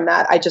approach it from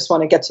that, I just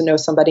want to get to know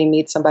somebody,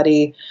 meet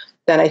somebody,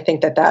 then I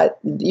think that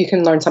you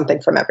can learn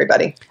something from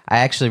everybody. I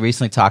actually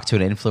recently talked to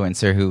an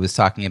influencer who was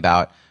talking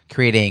about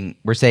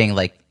we're saying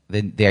like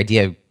the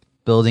idea of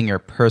building your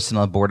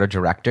personal board of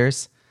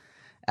directors.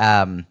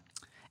 And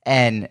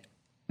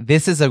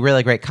this is a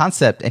really great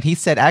concept. And he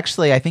said,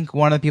 actually, I think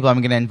one of the people I'm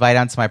going to invite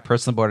onto my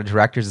personal board of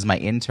directors is my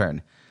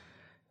intern,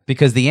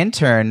 because the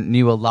intern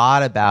knew a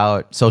lot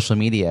about social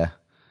media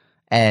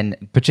and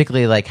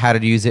particularly like how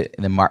to use it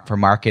for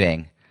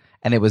marketing.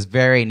 And it was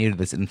very new to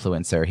this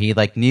influencer. He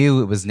like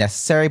knew it was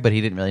necessary, but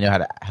he didn't really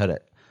know how to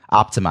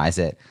optimize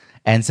it.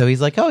 And so he's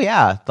like, oh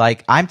yeah,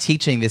 like I'm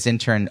teaching this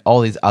intern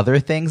all these other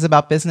things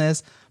about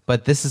business,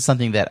 but this is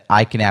something that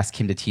I can ask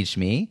him to teach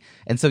me.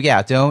 And so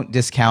yeah, don't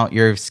discount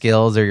your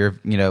skills or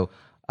your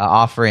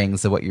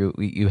offerings of what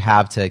you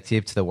have to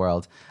give to the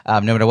world,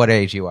 no matter what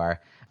age you are.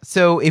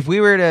 So if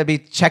we were to be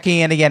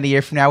checking in again a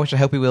year from now, which I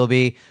hope we will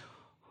be,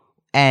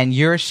 and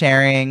you're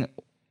sharing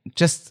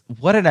just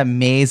what an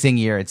amazing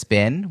year it's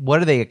been,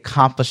 what are the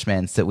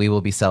accomplishments that we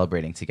will be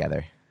celebrating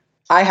together?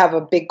 I have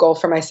a big goal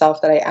for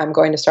myself that I am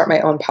going to start my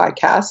own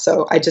podcast.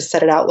 So I just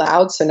said it out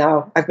loud. So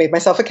now I've made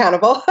myself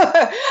accountable.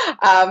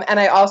 And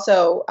I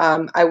also,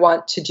 I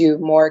want to do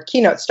more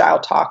keynote style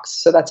talks.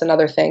 So that's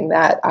another thing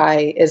that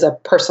is a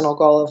personal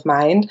goal of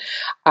mine.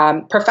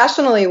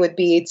 Professionally would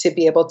be to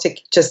be able to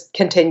just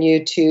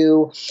continue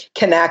to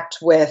connect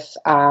with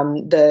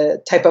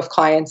the type of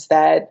clients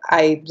that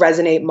I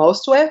resonate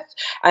most with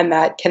and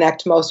that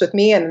connect most with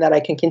me, and that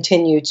I can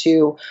continue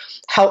to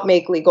help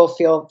make legal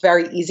feel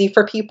very easy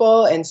for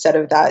people instead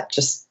of that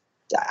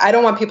I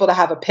don't want people to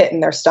have a pit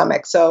in their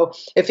stomach. So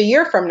if a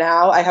year from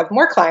now I have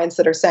more clients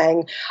that are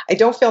saying, I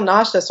don't feel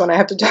nauseous when I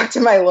have to talk to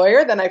my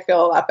lawyer, then I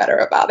feel a lot better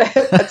about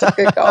it. That's a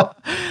good goal.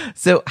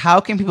 So how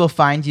can people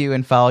find you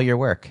and follow your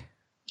work?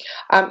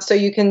 So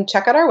you can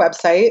check out our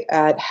website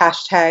at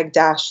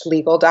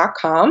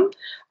 #legal.com.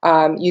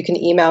 You can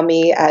email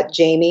me at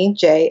Jamie,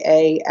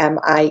 Jamie,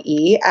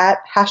 at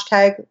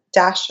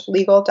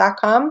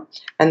 #legal.com.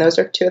 And those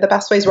are two of the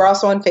best ways. We're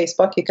also on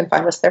Facebook. You can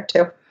find us there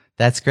too.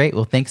 That's great.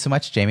 Well, thanks so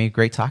much, Jamie.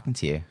 Great talking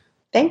to you.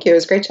 Thank you. It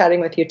was great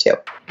chatting with you too.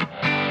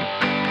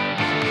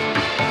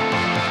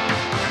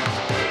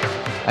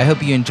 I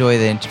hope you enjoy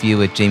the interview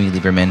with Jamie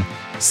Lieberman.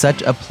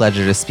 Such a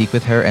pleasure to speak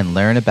with her and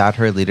learn about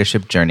her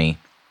leadership journey.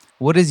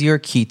 What is your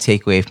key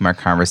takeaway from our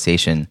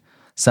conversation?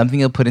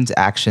 Something you'll put into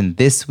action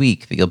this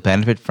week that you'll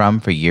benefit from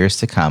for years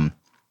to come.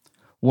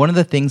 One of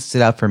the things that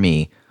stood out for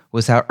me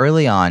was how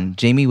early on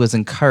Jamie was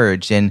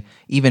encouraged and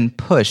even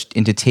pushed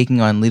into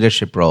taking on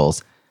leadership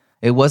roles.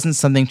 It wasn't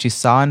something she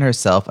saw in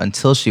herself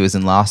until she was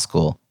in law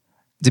school.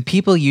 Do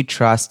people you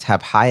trust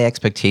have high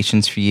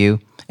expectations for you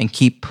and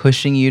keep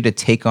pushing you to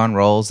take on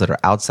roles that are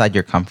outside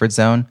your comfort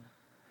zone?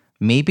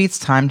 Maybe it's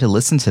time to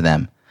listen to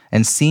them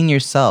and see in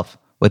yourself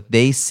what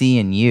they see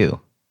in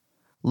you.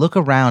 Look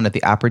around at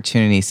the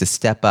opportunities to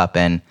step up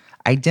and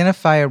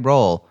identify a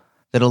role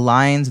that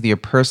aligns with your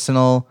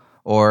personal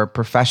or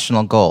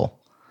professional goal.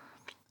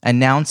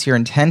 Announce your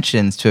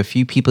intentions to a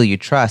few people you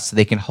trust so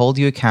they can hold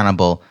you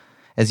accountable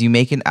as you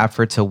make an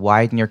effort to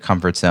widen your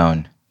comfort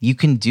zone. You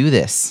can do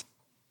this.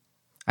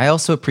 I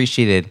also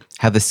appreciated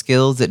how the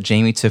skills that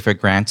Jamie took for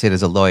granted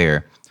as a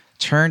lawyer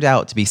turned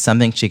out to be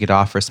something she could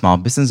offer small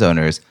business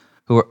owners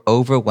who are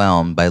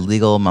overwhelmed by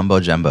legal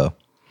mumbo-jumbo.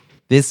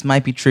 This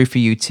might be true for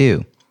you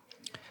too.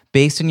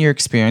 Based on your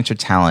experience or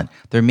talent,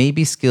 there may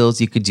be skills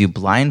you could do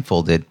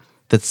blindfolded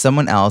that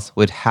someone else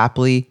would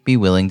happily be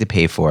willing to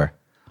pay for.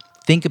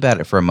 Think about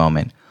it for a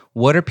moment.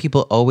 What are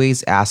people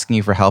always asking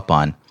you for help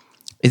on?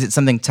 Is it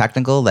something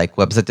technical like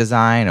website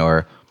design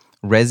or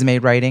resume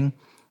writing?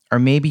 Or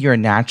maybe you're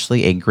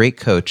naturally a great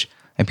coach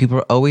and people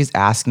are always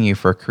asking you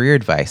for career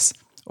advice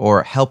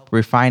or help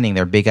refining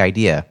their big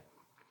idea.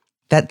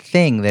 That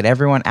thing that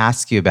everyone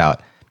asks you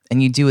about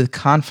and you do with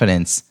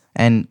confidence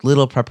and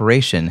little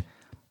preparation,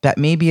 that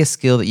may be a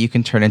skill that you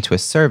can turn into a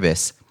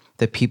service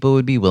that people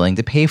would be willing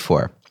to pay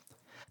for.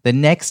 The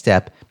next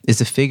step is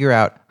to figure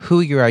out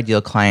who your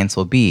ideal clients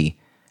will be,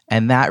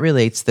 and that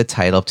relates to the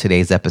title of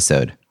today's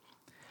episode.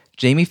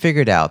 Jamie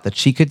figured out that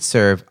she could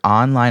serve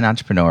online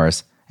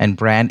entrepreneurs and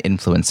brand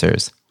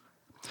influencers.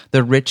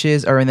 The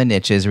riches are in the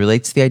niches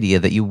relates to the idea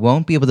that you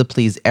won't be able to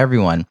please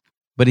everyone,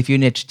 but if you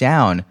niche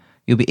down,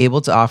 you'll be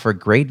able to offer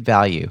great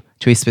value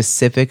to a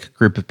specific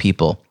group of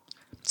people.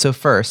 So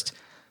first,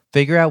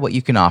 figure out what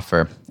you can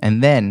offer,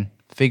 and then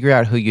figure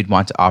out who you'd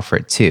want to offer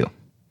it to.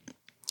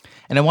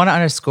 And I want to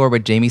underscore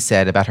what Jamie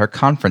said about her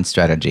conference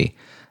strategy,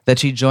 that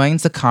she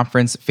joins the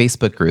conference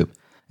Facebook group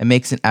and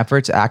makes an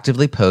effort to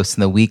actively post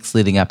in the weeks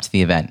leading up to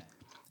the event.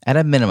 At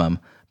a minimum,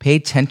 pay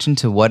attention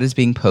to what is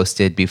being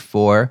posted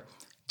before,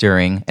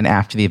 during, and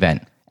after the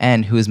event,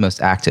 and who is most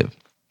active.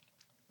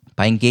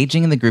 By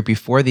engaging in the group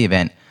before the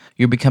event,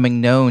 you're becoming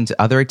known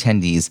to other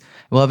attendees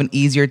and will have an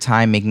easier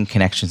time making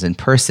connections in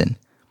person.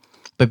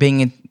 By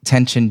paying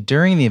attention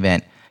during the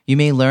event, you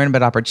may learn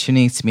about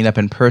opportunities to meet up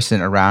in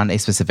person around a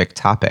specific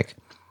topic.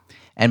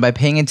 And by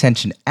paying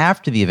attention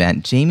after the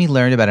event, Jamie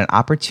learned about an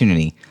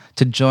opportunity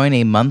to join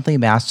a monthly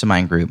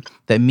mastermind group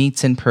that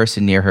meets in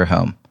person near her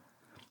home.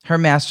 Her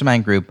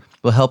mastermind group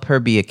will help her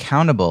be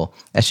accountable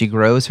as she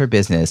grows her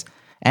business,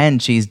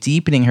 and she's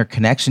deepening her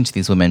connection to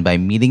these women by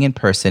meeting in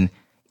person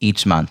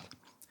each month.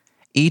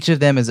 Each of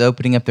them is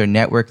opening up their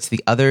network to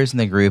the others in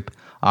the group,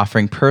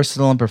 offering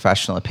personal and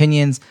professional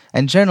opinions,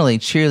 and generally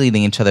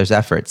cheerleading each other's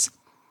efforts.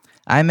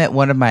 I met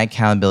one of my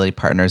accountability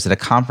partners at a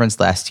conference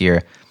last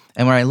year,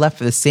 and when I left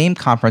for the same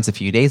conference a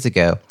few days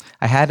ago,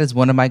 I had as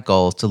one of my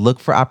goals to look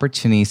for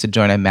opportunities to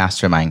join a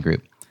mastermind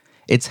group.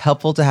 It's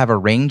helpful to have a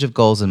range of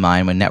goals in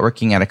mind when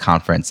networking at a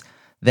conference.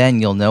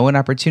 Then you'll know an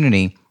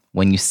opportunity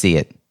when you see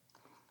it.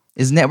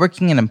 Is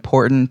networking an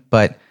important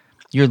but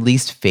your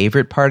least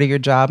favorite part of your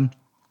job?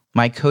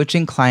 My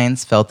coaching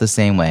clients felt the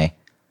same way.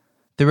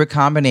 Through a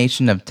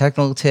combination of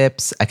technical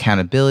tips,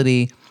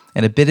 accountability,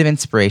 and a bit of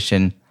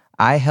inspiration,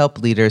 I help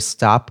leaders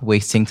stop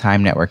wasting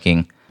time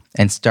networking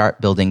and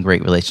start building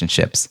great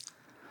relationships.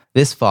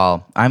 This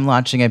fall, I'm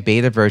launching a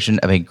beta version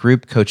of a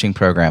group coaching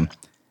program.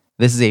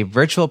 This is a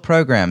virtual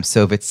program,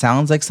 so if it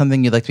sounds like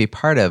something you'd like to be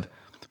part of,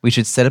 we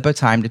should set up a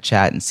time to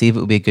chat and see if it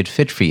would be a good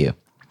fit for you.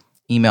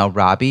 Email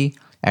Robbie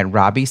at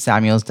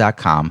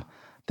robbiesamuels.com.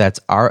 That's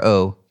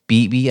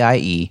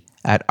ROBBIE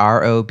at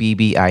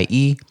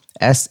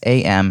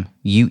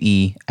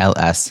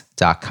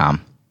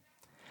ROBBIESAMUELS.com.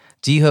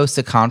 Do you host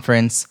a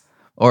conference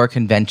or a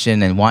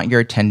convention and want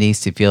your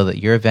attendees to feel that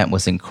your event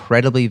was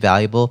incredibly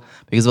valuable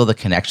because of all the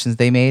connections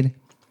they made?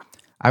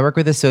 I work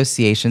with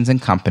associations and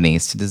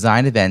companies to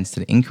design events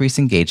that increase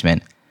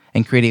engagement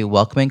and create a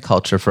welcoming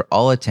culture for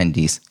all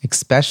attendees,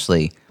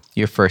 especially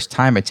your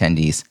first-time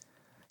attendees.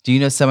 Do you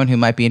know someone who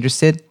might be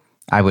interested?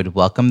 I would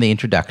welcome the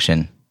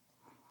introduction.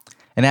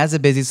 And as a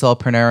busy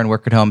solopreneur and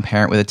work-at-home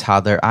parent with a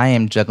toddler, I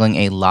am juggling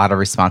a lot of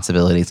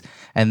responsibilities,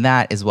 and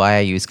that is why I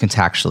use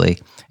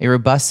Contactually, a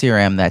robust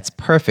CRM that's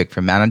perfect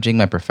for managing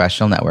my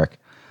professional network.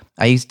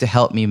 I use it to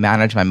help me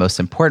manage my most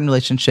important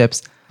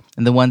relationships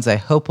and the ones I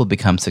hope will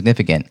become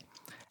significant.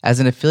 As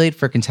an affiliate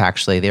for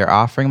Contactually, they are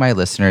offering my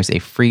listeners a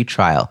free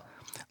trial.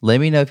 Let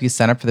me know if you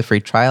sign up for the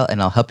free trial,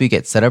 and I'll help you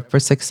get set up for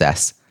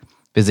success.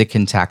 Visit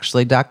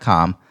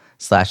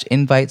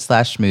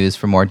contactually.com/invite/schmooze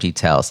for more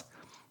details.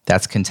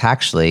 That's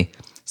Contactually,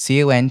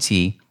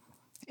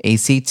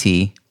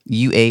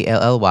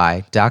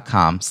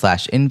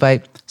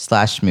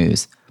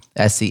 CONTACTUALLY.com/invite/schmooze,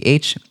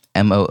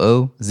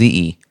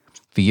 SCHMOOZE.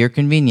 For your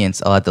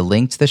convenience, I'll add the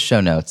link to the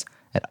show notes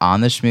at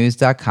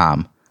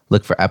ontheschmooze.com.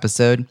 Look for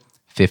episode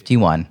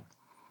 51.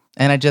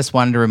 And I just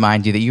wanted to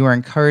remind you that you are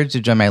encouraged to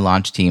join my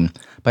launch team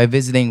by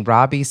visiting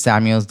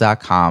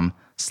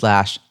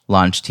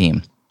robbiesamuels.com/launch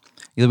team.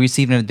 You'll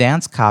receive an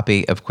advanced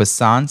copy of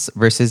Croissants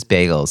versus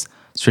Bagels,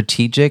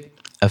 Strategic,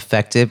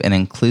 Effective, and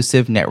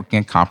Inclusive Networking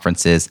at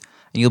Conferences,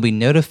 and you'll be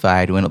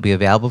notified when it'll be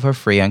available for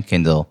free on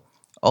Kindle.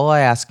 All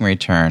I ask in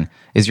return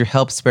is your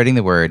help spreading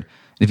the word,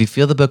 and if you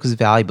feel the book is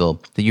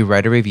valuable, that you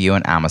write a review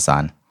on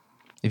Amazon.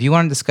 If you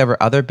want to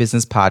discover other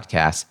business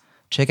podcasts,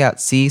 check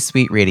out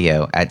C-Suite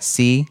Radio at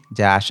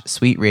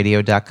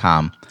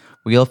c-suiteradio.com,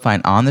 where you'll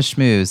find On the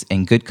Schmooze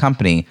in good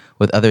company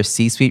with other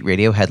C-Suite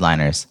Radio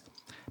headliners.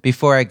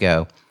 Before I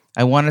go,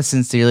 I want to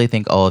sincerely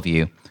thank all of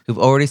you who've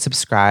already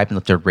subscribed and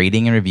left a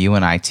rating and review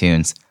on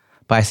iTunes.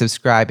 By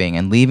subscribing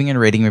and leaving a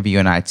rating review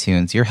on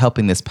iTunes, you're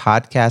helping this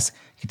podcast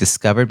get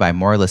discovered by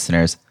more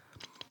listeners.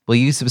 Will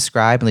you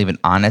subscribe and leave an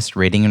honest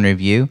rating and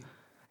review?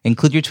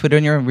 Include your Twitter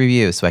in your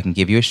review so I can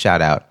give you a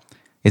shout out.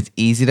 It's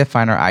easy to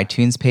find our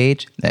iTunes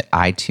page at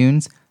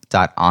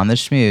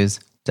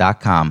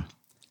itunes.ontheschmooze.com.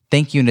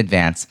 Thank you in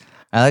advance.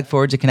 I look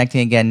forward to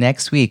connecting again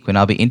next week when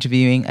I'll be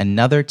interviewing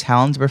another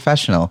talented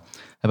professional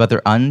about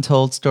their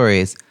untold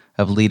stories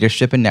of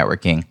leadership and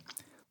networking.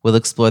 We'll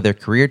explore their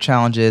career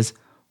challenges,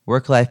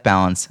 work-life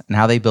balance, and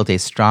how they built a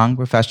strong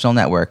professional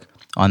network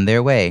on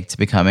their way to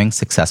becoming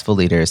successful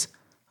leaders.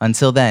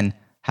 Until then,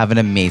 have an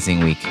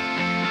amazing week.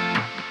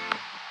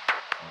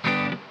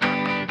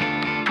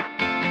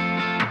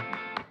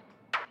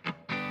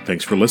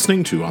 Thanks for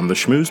listening to On the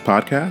Schmooze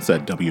podcast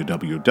at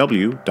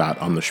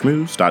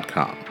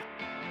www.ontheschmooze.com.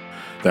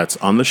 That's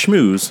On the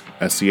Schmooze,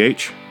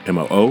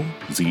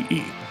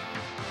 SCHMOOZE.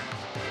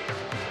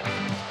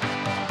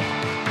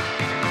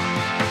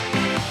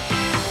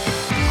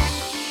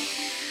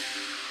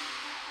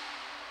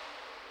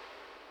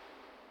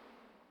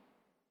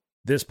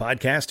 This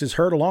podcast is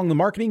heard along the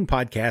Marketing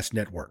Podcast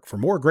Network. For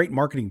more great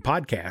marketing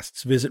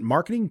podcasts, visit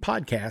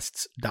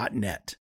marketingpodcasts.net.